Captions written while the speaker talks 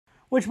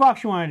Which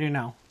box you want to do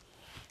now?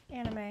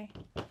 Anime.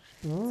 Ooh.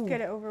 Let's get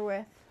it over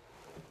with.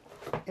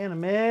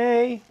 Anime.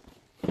 There's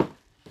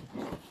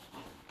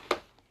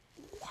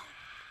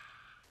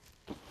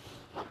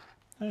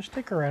a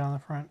sticker right on the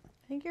front.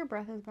 I think your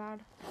breath is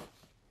bad.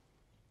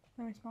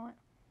 Let me smell it.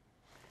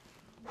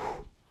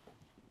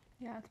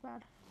 Yeah, it's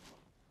bad.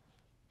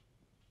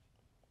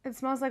 It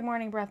smells like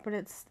morning breath, but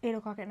it's 8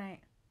 o'clock at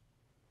night.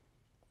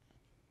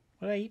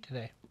 What did I eat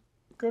today?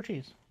 Grilled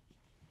cheese.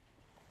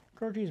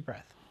 Grilled cheese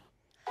breath.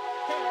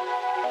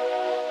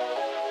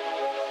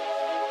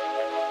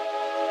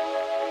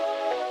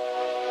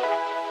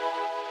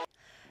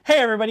 Hey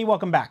everybody,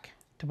 welcome back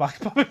to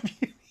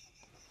BoxPopNBeauty.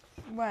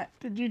 What?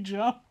 Did you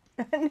jump?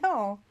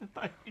 No. I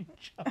thought you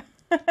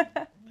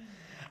jumped.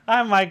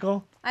 I'm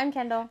Michael. I'm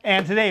Kendall.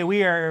 And today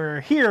we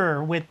are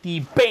here with the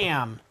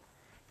BAM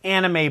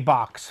anime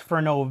box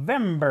for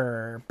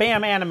November.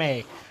 BAM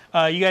anime.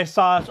 You guys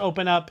saw us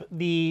open up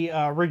the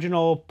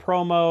original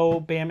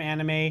promo BAM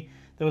anime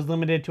that was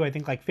limited to I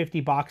think like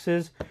 50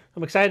 boxes.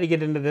 I'm excited to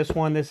get into this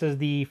one. This is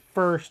the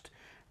first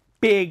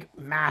big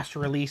mass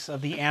release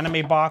of the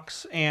anime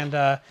box,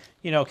 and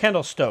you know,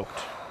 Kendall's stoked.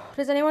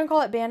 Does anyone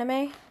call it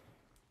Banime?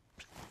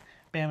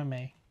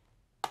 BAMame.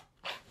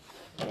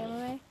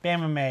 Banime?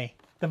 BAMame.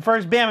 The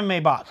first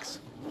BAMame box.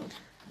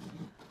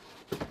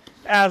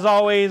 As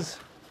always,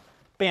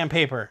 BAM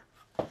paper.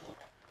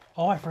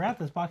 Oh, I forgot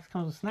this box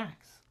comes with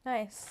snacks.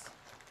 Nice.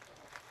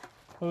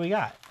 What do we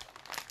got?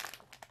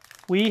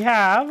 We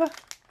have...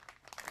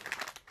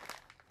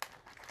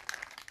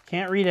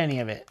 Can't read any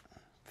of it.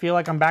 Feel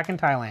like I'm back in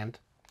Thailand.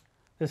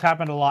 This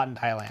happened a lot in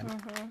Thailand.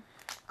 Mm-hmm.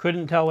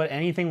 Couldn't tell what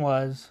anything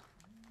was.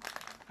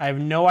 I have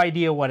no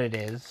idea what it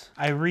is.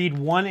 I read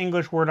one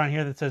English word on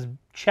here that says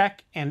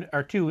check and,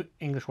 or two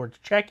English words,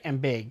 check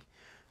and big.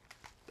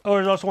 Oh,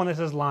 there's also one that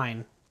says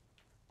line.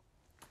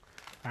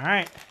 All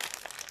right.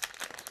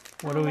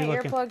 What are we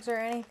looking? Earplugs or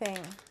anything.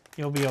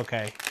 You'll be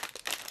okay.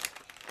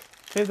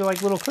 They're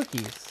like little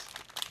cookies.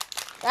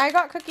 I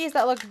got cookies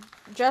that look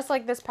just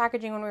like this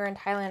packaging when we were in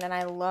Thailand, and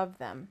I love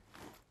them.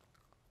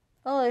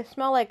 Oh, they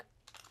smell like...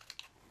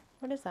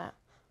 What is that?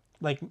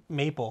 Like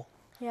maple.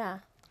 Yeah.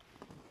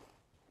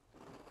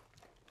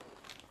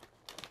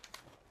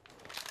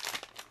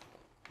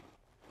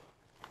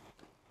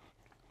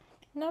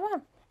 Not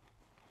bad.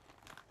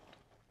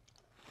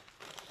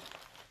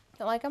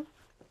 You like them?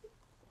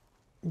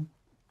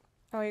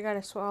 Oh, you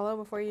gotta swallow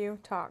before you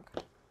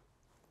talk.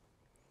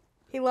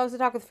 He loves to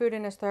talk with food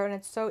in his throat, and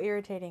it's so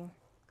irritating.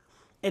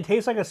 It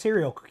tastes like a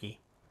cereal cookie.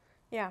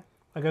 Yeah.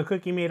 Like a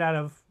cookie made out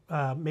of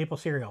maple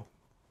cereal.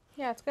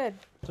 Yeah, it's good.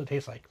 That's what it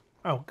tastes like.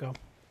 Oh, go.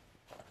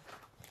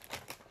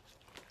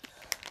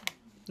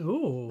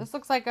 Ooh. This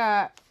looks like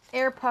a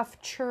air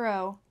puff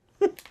churro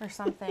or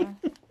something.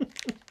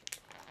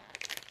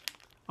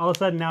 All of a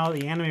sudden now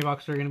the anime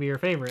boxes are going to be your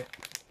favorite.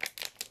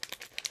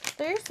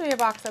 There used to be a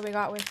box that we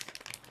got with...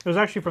 It was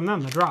actually from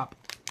them, the drop.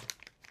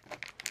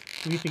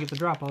 We used to get the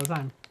drop all the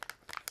time.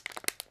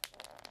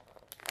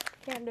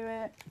 Can't do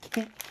it.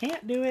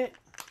 Can't do it.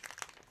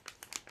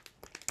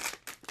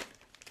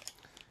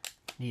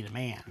 Need a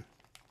man.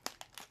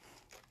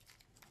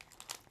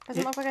 Does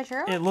it look like a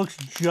churro? It looks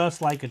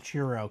just like a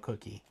churro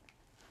cookie.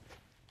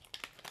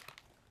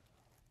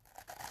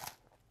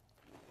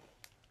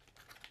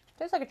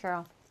 Tastes like a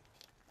churro.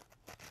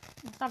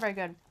 It's not very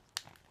good.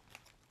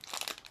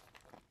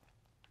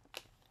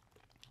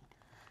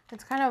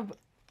 It's kind of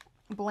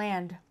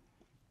bland.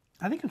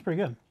 I think it's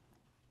pretty good.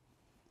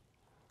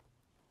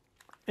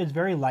 It's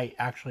very light,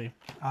 actually.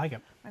 I like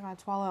it. Oh my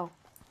God, swallow.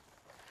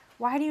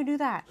 Why do you do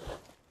that?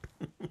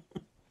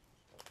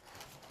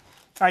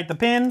 All right, the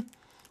pin.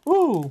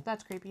 Ooh.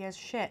 That's creepy as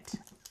shit.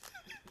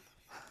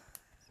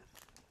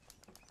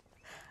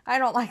 I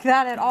don't like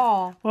that at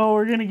all. Well,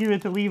 we're going to give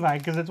it to Levi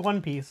because it's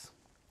One Piece.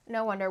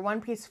 No wonder.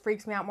 One Piece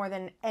freaks me out more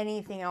than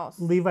anything else.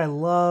 Levi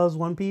loves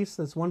One Piece.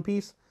 That's One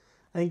Piece.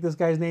 I think this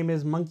guy's name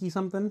is Monkey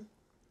something.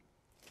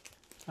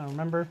 I don't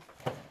remember.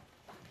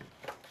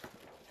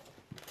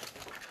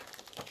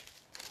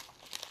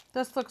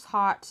 This looks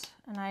hot,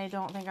 and I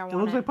don't think I want it. It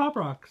looks like Pop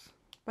Rocks.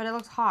 But it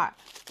looks hot.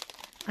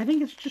 I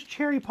think it's just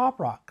cherry Pop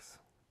Rocks.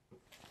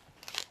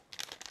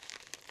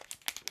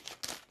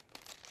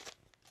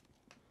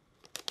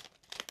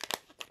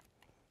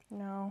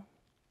 No.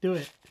 Do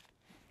it.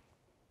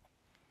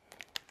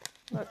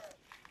 Look.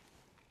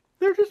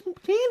 They're just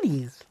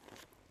candies.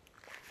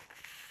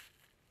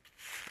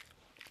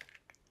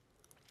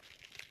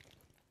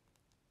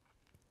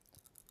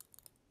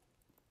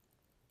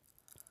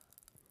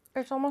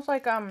 It's almost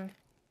like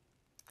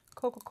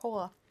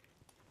Coca-Cola.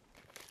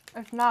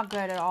 It's not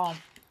good at all.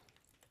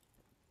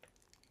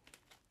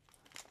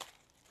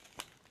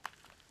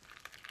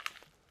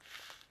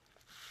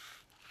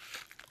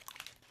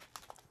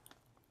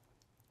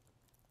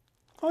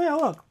 Oh yeah,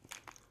 look.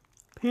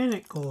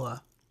 Panic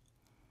Cola.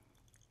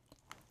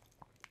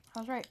 I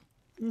was right.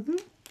 Mm-hmm.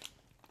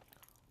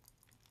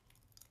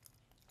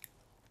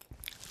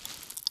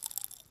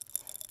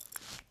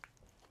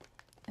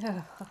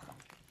 Ugh.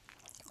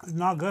 It's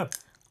not good.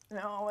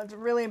 No, it's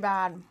really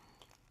bad.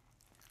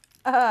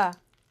 I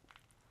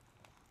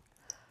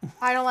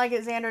don't like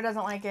it. Xander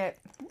doesn't like it.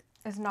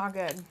 It's not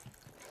good.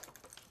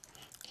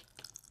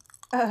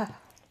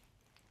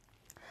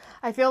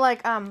 I feel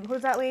like,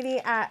 who's that lady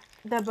at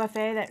the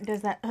buffet that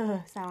does that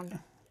sound?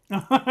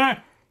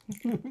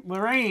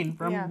 Lorraine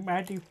from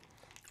Matthew.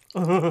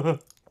 Some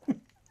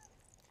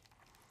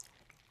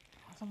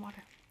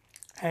water.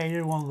 Hey,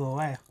 it won't go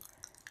away.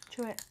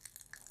 Chew it.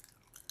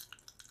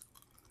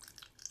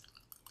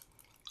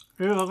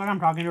 Does it look like I'm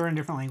talking to her in a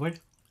different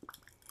language?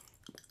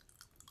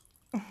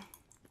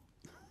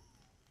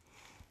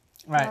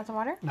 Right. Want some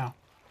water? No.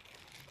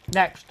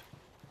 Next.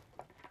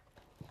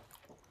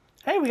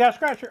 Hey, we got a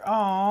scratcher.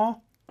 Aw.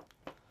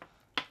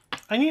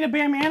 I need a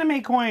Bam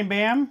anime coin,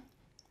 Bam.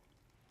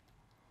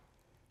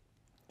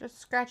 Just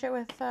scratch it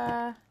with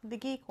the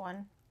geek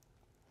one.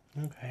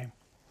 Okay.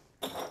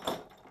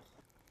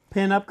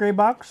 Pin upgrade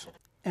box.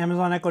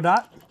 Amazon Echo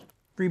Dot.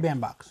 Free Bam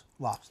box.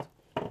 Lost.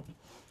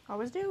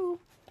 Always do.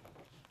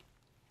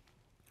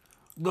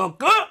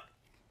 Goku! I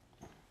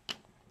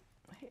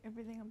hate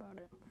everything about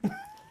it.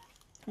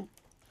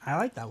 I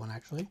like that one,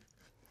 actually.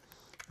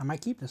 I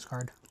might keep this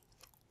card.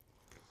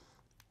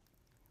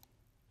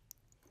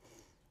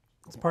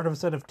 It's part of a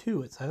set of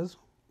 2, it says.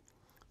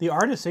 The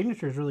artist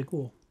signature is really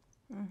cool.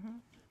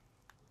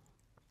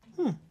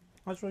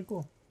 That's really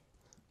cool.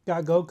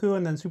 Got Goku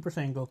and then Super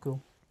Saiyan Goku.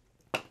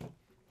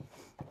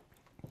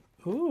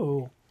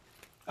 Ooh.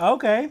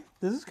 Okay.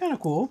 This is kind of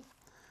cool.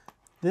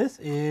 This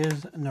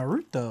is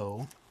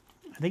Naruto.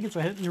 I think it's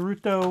a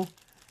Naruto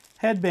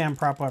headband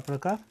prop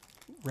replica.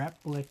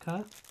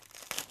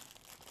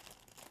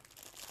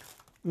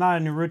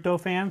 Not a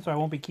Naruto fan, so I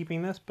won't be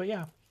keeping this, but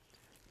yeah.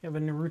 You have a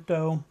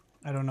Naruto.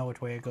 I don't know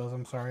which way it goes.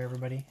 I'm sorry,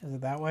 everybody. Is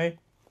it that way?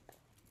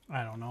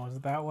 I don't know. Is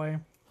it that way?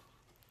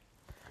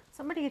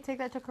 Somebody could take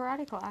that to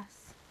karate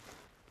class.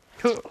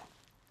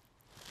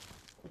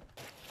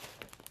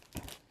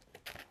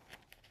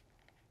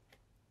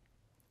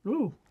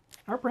 Ooh,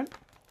 art print.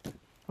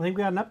 I think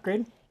we got an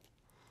upgrade.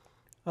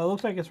 It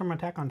looks like it's from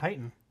Attack on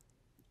Titan.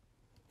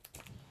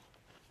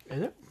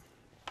 Is it?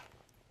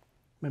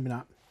 Maybe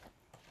not.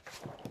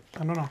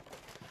 I don't know.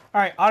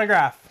 All right,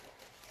 autograph.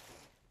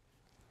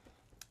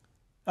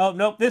 Oh,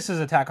 nope, this is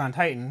Attack on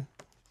Titan.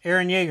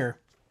 Eren Yeager.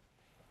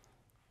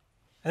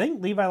 I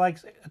think Levi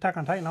likes Attack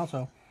on Titan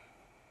also.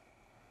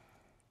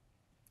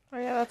 Oh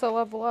yeah, that's a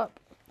level up.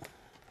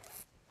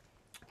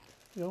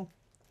 So,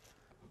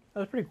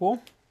 that's pretty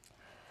cool.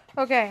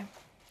 Okay,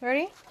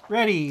 ready?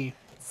 Ready.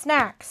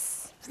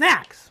 Snacks.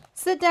 Snacks.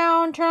 Sit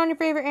down, turn on your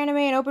favorite anime,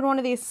 and open one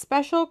of these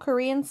special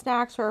Korean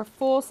snacks for a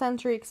full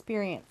sensory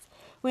experience.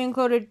 We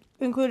included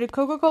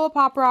Coca-Cola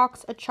Pop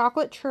Rocks, a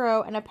chocolate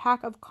churro, and a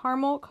pack of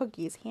caramel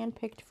cookies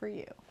handpicked for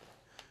you.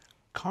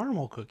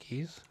 Caramel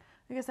cookies?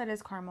 I guess that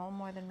is caramel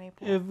more than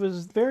maple. It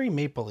was very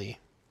mapley.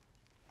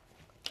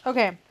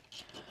 Okay.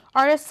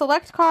 Artist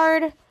select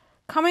card.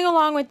 Coming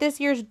along with this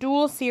year's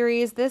Duel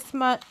series, this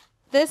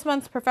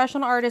month's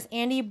professional artist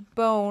Andy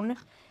Bone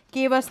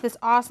gave us this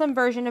awesome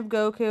version of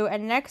Goku,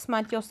 and next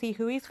month you'll see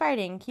who he's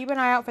fighting. Keep an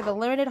eye out for the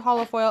limited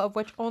holofoil, of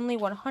which only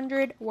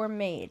 100 were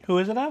made. Who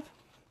is it of?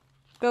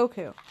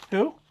 Goku.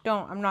 Who?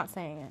 I'm not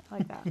saying it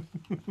like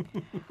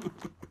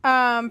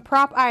that.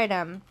 Prop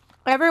item.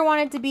 Ever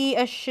wanted to be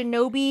a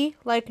shinobi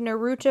like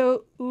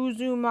Naruto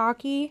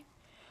Uzumaki?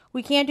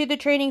 We can't do the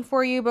training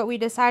for you, but we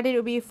decided it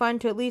would be fun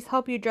to at least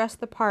help you dress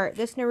the part.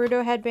 This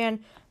Naruto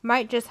headband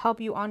might just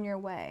help you on your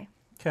way.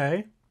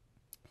 Okay.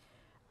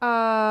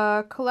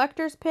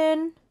 Collector's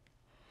pin.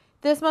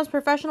 This month's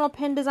professional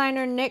pin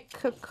designer Nick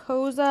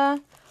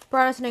Kokoza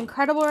brought us an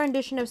incredible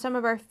rendition of some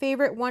of our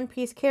favorite One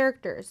Piece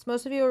characters.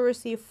 Most of you will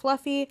receive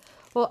Fluffy,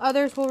 while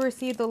others will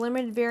receive the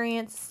limited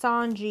variants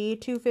Sanji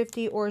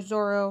 250 or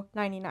Zoro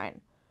 99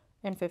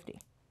 and 50.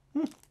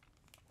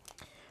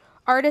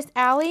 Artist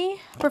Ali.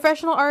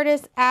 Professional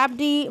artist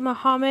Abdi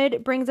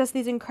Muhammad brings us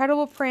these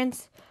incredible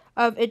prints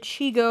of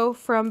Ichigo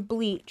from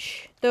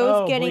Bleach.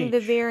 Those getting the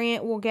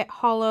variant will get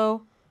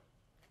hollow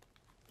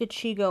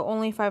Ichigo.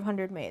 Only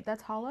 500 made.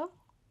 That's hollow?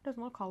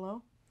 Doesn't look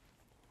hollow.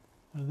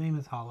 His name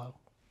is Hollow.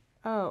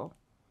 Oh.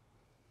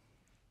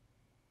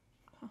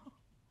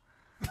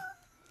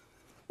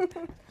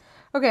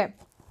 Okay.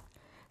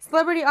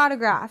 Celebrity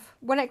autograph.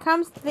 When it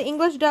comes to the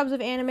English dubs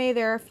of anime,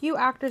 there are a few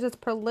actors as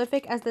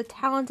prolific as the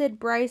talented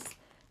Bryce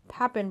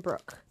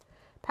Papenbrook.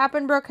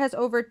 Papenbrook has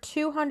over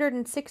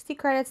 260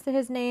 credits to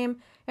his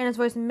name and has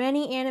voiced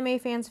many anime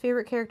fans'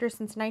 favorite characters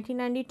since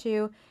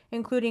 1992,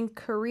 including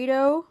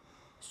Kirito,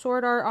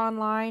 Sword Art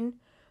Online,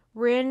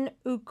 Rin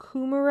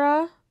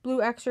Ukumura,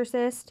 Blue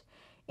Exorcist,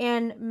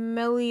 and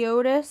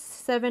Meliodas,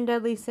 Seven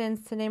Deadly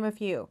Sins, to name a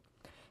few.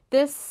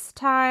 This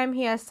time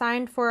he has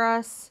signed for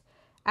us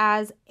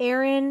as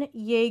Eren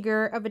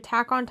Yeager of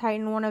Attack on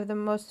Titan,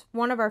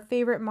 one of our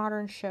favorite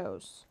modern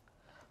shows.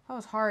 That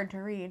was hard to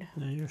read.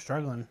 Yeah, you're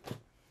struggling.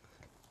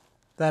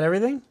 Is that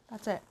everything?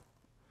 That's it.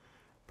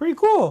 Pretty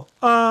cool.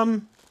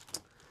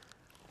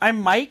 I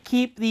might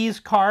keep these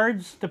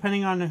cards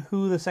depending on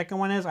who the second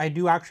one is. I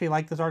do actually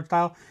like this art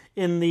style.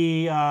 In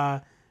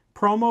the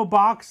promo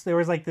box, there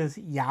was like this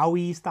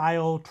yaoi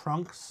style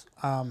trunks.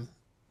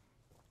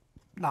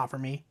 Not for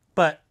me,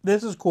 but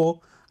this is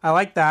cool. I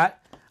like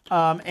that.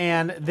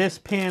 And this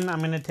pin I'm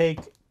going to take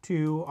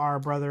to our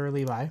brother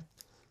Levi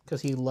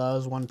because he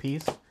loves One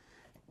Piece.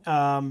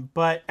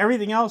 But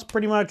everything else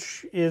pretty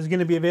much is going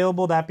to be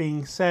available. That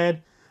being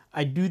said,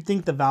 I do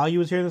think the value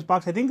is here in this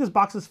box. I think this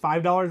box is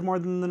 $5 more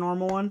than the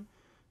normal one.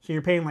 So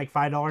you're paying like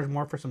 $5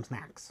 more for some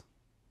snacks.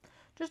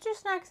 Just do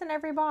snacks in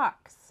every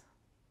box.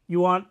 You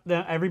want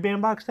every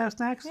BAM box to have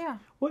snacks? Yeah.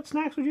 What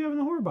snacks would you have in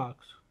the horror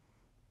box?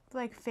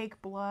 Like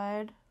fake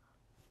blood.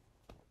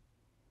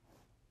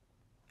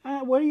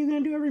 What are you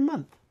going to do every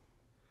month?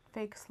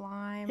 Fake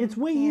slime. It's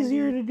way candy.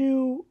 easier to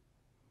do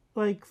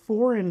like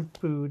foreign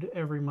food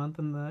every month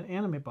in the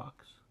anime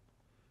box.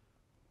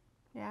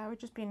 Yeah, it would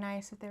just be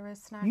nice if there was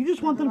snacks. You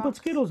just want them to box.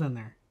 put Skittles in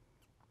there.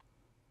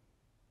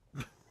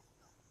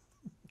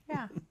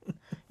 Yeah.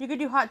 You could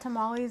do hot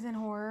tamales in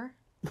horror.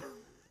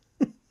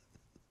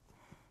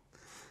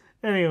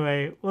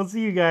 Anyway, we'll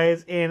see you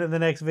guys in the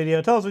next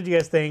video. Tell us what you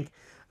guys think.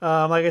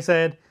 Like I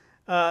said,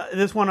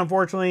 this one,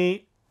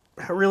 unfortunately,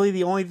 really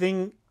the only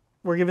thing,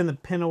 we're giving the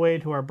pin away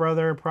to our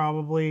brother,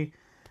 probably.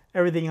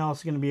 Everything else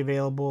is going to be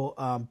available.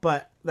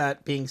 But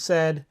that being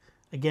said,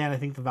 again, I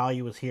think the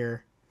value is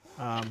here.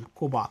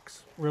 Cool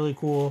box. Really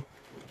cool.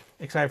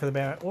 Excited for the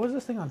band. What was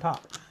this thing on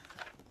top?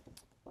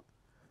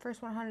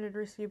 First 100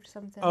 received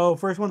something. Oh,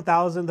 first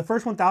 1,000. The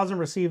first 1,000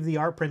 received the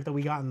art print that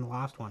we got in the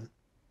last one.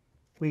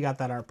 We got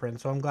that art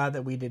print, so I'm glad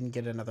that we didn't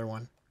get another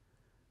one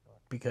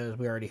because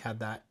we already had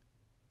that.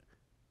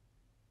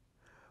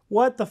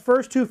 What? The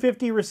first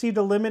 250 received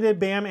a limited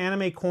BAM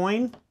anime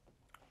coin?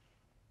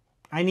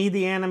 I need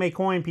the anime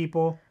coin,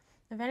 people.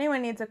 If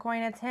anyone needs a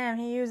coin, it's him.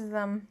 He uses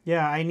them.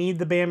 Yeah, I need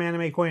the BAM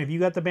anime coin. If you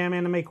got the BAM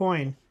anime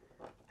coin,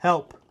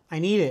 help. I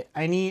need it.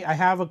 I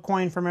have a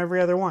coin from every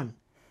other one.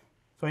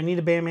 So I need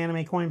a BAM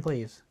anime coin,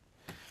 please.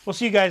 We'll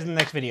see you guys in the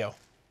next video.